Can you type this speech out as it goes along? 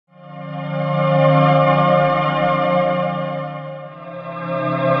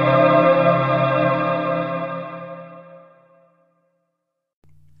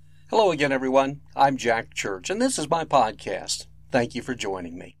again, everyone. I'm Jack Church, and this is my podcast. Thank you for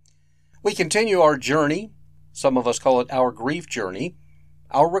joining me. We continue our journey. Some of us call it our grief journey,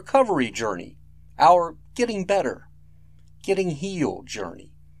 our recovery journey, our getting better, getting healed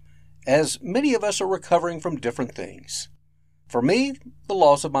journey, as many of us are recovering from different things. For me, the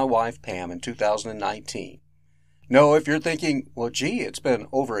loss of my wife, Pam, in 2019. No, if you're thinking, well, gee, it's been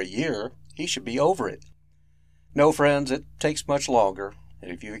over a year, he should be over it. No, friends, it takes much longer. And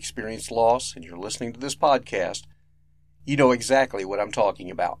if you experienced loss and you're listening to this podcast, you know exactly what I'm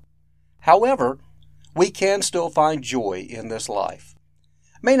talking about. However, we can still find joy in this life.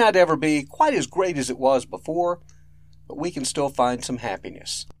 May not ever be quite as great as it was before, but we can still find some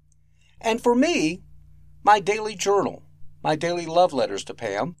happiness. And for me, my daily journal, my daily love letters to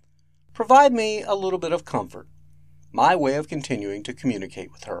Pam, provide me a little bit of comfort, my way of continuing to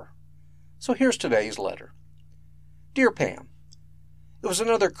communicate with her. So here's today's letter. Dear Pam, it was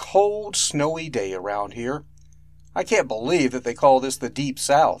another cold, snowy day around here. I can't believe that they call this the Deep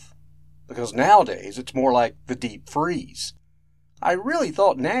South, because nowadays it's more like the Deep Freeze. I really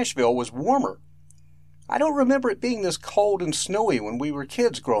thought Nashville was warmer. I don't remember it being this cold and snowy when we were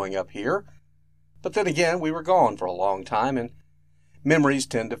kids growing up here, but then again, we were gone for a long time, and memories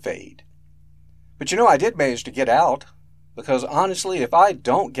tend to fade. But I did manage to get out, because honestly, if I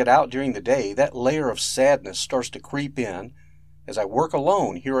don't get out during the day, that layer of sadness starts to creep in as I work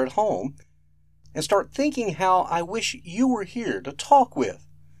alone here at home and start thinking how I wish you were here to talk with,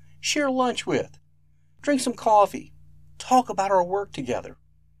 share lunch with, drink some coffee, talk about our work together.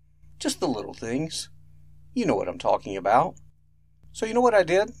 Just the little things. You know what I'm talking about. So you know what I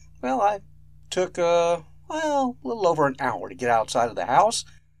did? Well, I took a little over an hour to get outside of the house,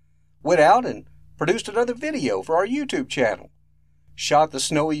 went out and produced another video for our YouTube channel, shot the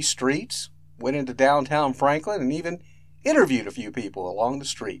snowy streets, went into downtown Franklin, and even interviewed a few people along the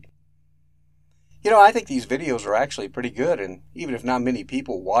street. I think these videos are actually pretty good, and even if not many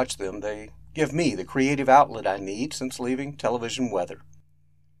people watch them, they give me the creative outlet I need since leaving television weather.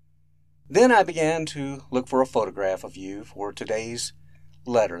 Then I began to look for a photograph of you for today's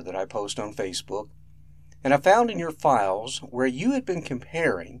letter that I post on Facebook, and I found in your files where you had been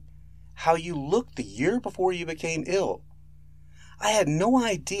comparing how you looked the year before you became ill. I had no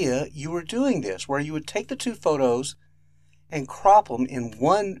idea you were doing this, where you would take the two photos and crop them in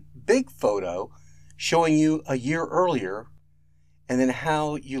one big photo showing you a year earlier and then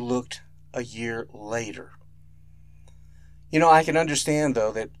how you looked a year later. I can understand,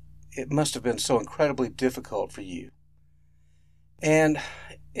 though, that it must have been so incredibly difficult for you. And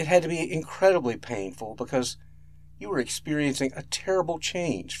it had to be incredibly painful because you were experiencing a terrible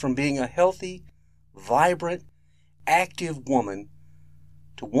change from being a healthy, vibrant, active woman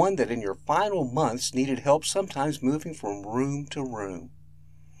to one that in your final months needed help sometimes moving from room to room.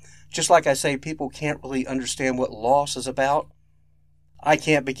 Just like I say, people can't really understand what loss is about. I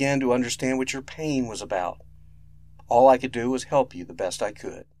can't begin to understand what your pain was about. All I could do was help you the best I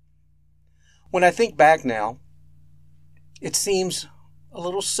could. When I think back now, it seems a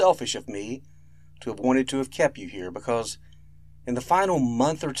little selfish of me to have wanted to have kept you here because in the final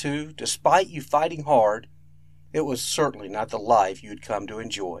month or two, despite you fighting hard, it was certainly not the life you'd come to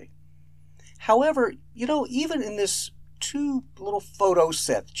enjoy. However, even in this two little photo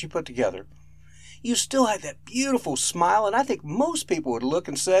set that you put together, you still had that beautiful smile, and I think most people would look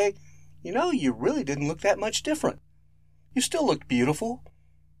and say, you really didn't look that much different. You still looked beautiful.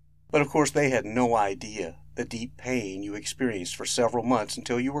 But of course, they had no idea the deep pain you experienced for several months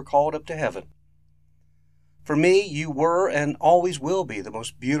until you were called up to heaven. For me, you were and always will be the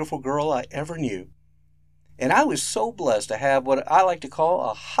most beautiful girl I ever knew. And I was so blessed to have what I like to call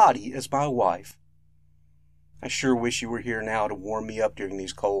a hottie as my wife. I sure wish you were here now to warm me up during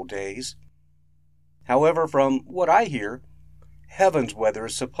these cold days. However, from what I hear, heaven's weather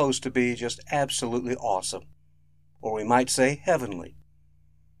is supposed to be just absolutely awesome. Or we might say heavenly.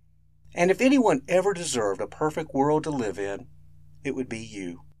 And if anyone ever deserved a perfect world to live in, it would be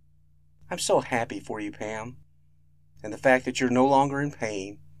you. I'm so happy for you, Pam, and the fact that you're no longer in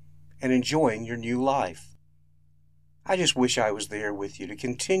pain and enjoying your new life. I just wish I was there with you to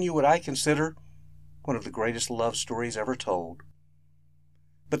continue what I consider one of the greatest love stories ever told.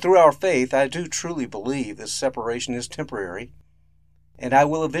 But through our faith, I do truly believe this separation is temporary, and I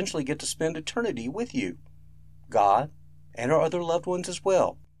will eventually get to spend eternity with you, God, and our other loved ones as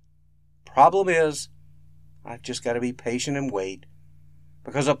well. Problem is, I've just got to be patient and wait,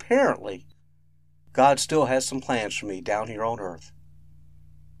 because apparently God still has some plans for me down here on earth.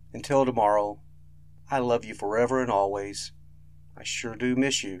 Until tomorrow, I love you forever and always. I sure do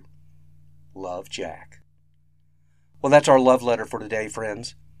miss you. Love, Jack. Well, that's our love letter for today,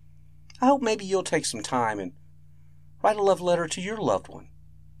 friends. I hope maybe you'll take some time and write a love letter to your loved one.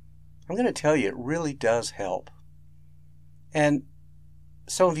 I'm going to tell you, it really does help. And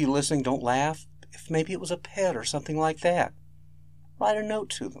some of you listening, don't laugh. If maybe it was a pet or something like that, write a note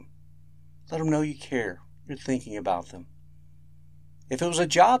to them. Let them know you care. You're thinking about them. If it was a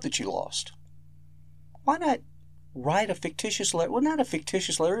job that you lost, why not write a fictitious letter? Well, not a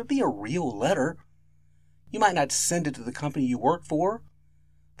fictitious letter. It'd be a real letter. You might not send it to the company you work for,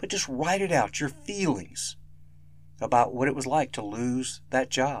 but just write it out, your feelings about what it was like to lose that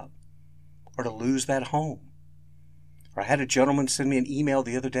job or to lose that home. Or I had a gentleman send me an email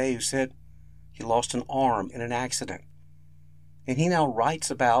the other day who said he lost an arm in an accident. And he now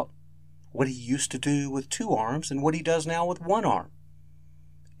writes about what he used to do with 2 arms and what he does now with 1 arm.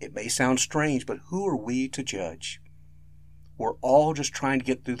 It may sound strange, but who are we to judge? We're all just trying to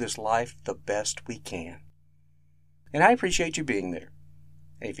get through this life the best we can. And I appreciate you being there.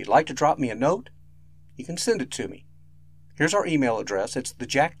 And if you'd like to drop me a note, you can send it to me. Here's our email address. It's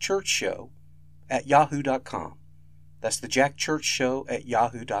thejackchurchshow@yahoo.com. That's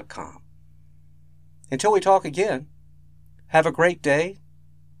thejackchurchshow@yahoo.com. Until we talk again, have a great day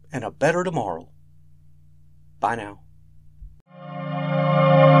and a better tomorrow. Bye now.